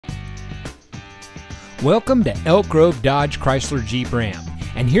Welcome to Elk Grove Dodge Chrysler Jeep Ram,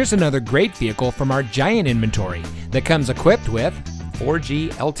 and here's another great vehicle from our giant inventory that comes equipped with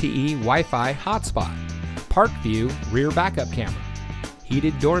 4G LTE Wi-Fi hotspot, Park View rear backup camera,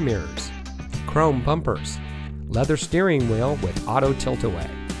 heated door mirrors, chrome bumpers, leather steering wheel with auto tilt-away.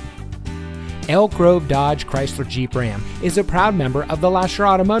 Elk Grove Dodge Chrysler Jeep Ram is a proud member of the Lasher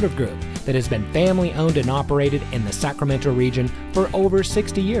Automotive Group that has been family owned and operated in the Sacramento region for over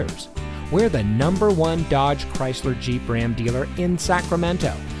 60 years. We're the #1 Dodge Chrysler Jeep Ram dealer in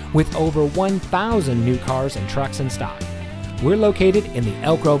Sacramento, with over 1,000 new cars and trucks in stock. We're located in the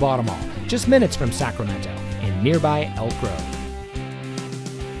Elk Grove Auto Mall, just minutes from Sacramento, in nearby Elk Grove.